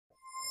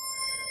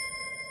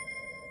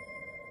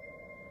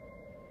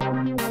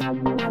David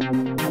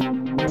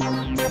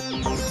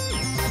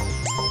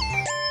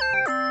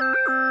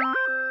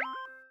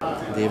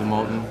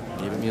Moulton,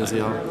 David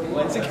Musial.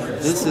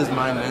 This is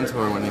my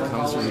mentor when it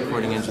comes to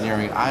recording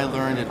engineering. I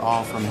learned it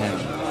all from him.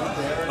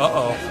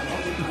 Uh-oh.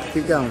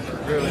 Keep going.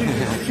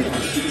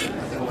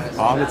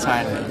 All the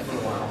time.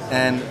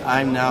 And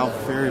I'm now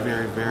very,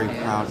 very, very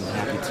proud and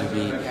happy to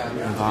be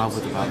involved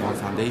with the Moog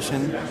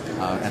Foundation.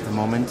 At the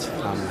moment,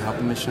 I'm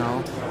helping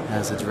Michelle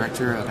as the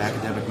Director of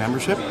Academic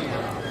Membership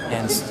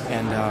and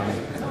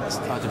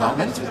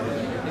Development.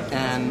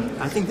 And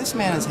I think this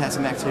man has had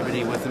some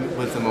activity with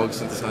the Moog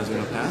synthesizer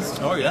in the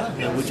past. Oh, yeah.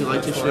 And would you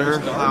like to share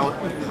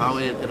how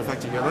it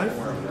affected your life?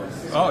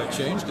 Oh, it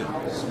changed it.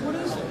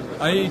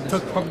 I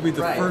took probably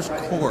the first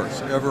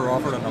course ever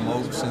offered on a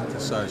Moog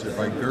synthesizer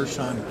by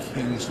Gershon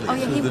Kingsley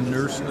through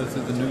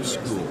the new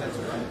school.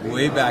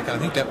 Way back, I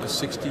think that was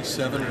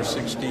 67 or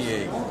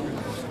 68.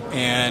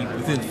 And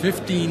within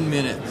 15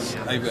 minutes,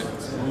 I went,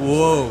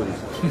 whoa,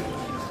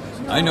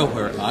 I know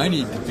where I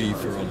need to be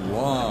for a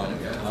long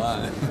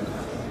time.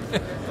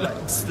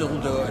 I'm still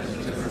doing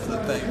it. So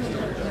thank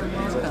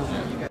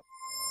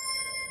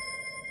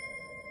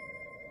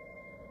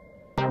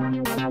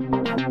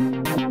you.